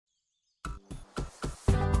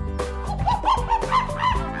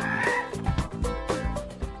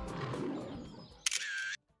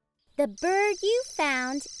The bird you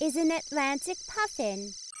found is an Atlantic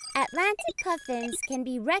puffin. Atlantic puffins can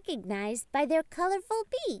be recognized by their colorful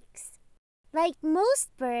beaks. Like most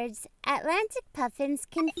birds, Atlantic puffins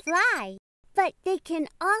can fly, but they can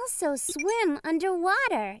also swim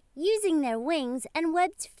underwater using their wings and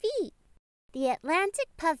webbed feet. The Atlantic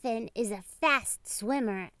puffin is a fast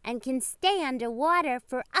swimmer and can stay underwater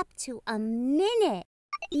for up to a minute.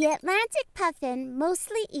 The Atlantic puffin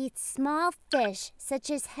mostly eats small fish such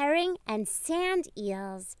as herring and sand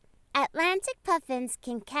eels. Atlantic puffins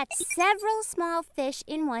can catch several small fish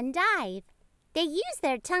in one dive. They use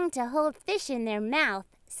their tongue to hold fish in their mouth,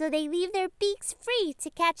 so they leave their beaks free to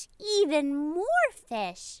catch even more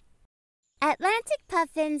fish. Atlantic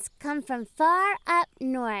puffins come from far up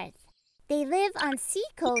north. They live on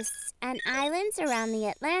seacoasts and islands around the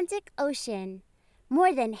Atlantic Ocean.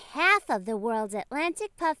 More than half of the world's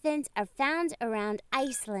Atlantic puffins are found around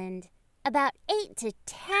Iceland. About 8 to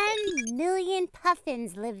 10 million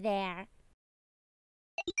puffins live there.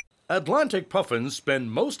 Atlantic puffins spend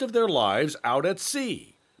most of their lives out at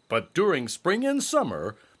sea, but during spring and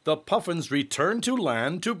summer, the puffins return to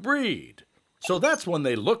land to breed. So that's when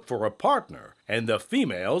they look for a partner, and the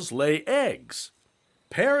females lay eggs.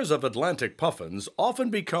 Pairs of Atlantic puffins often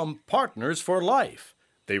become partners for life.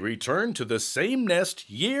 They return to the same nest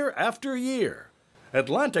year after year.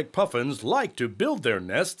 Atlantic puffins like to build their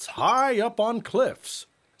nests high up on cliffs.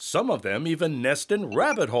 Some of them even nest in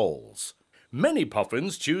rabbit holes. Many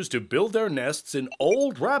puffins choose to build their nests in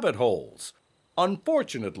old rabbit holes.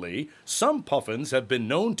 Unfortunately, some puffins have been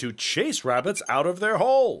known to chase rabbits out of their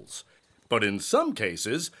holes. But in some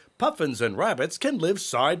cases, puffins and rabbits can live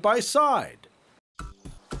side by side.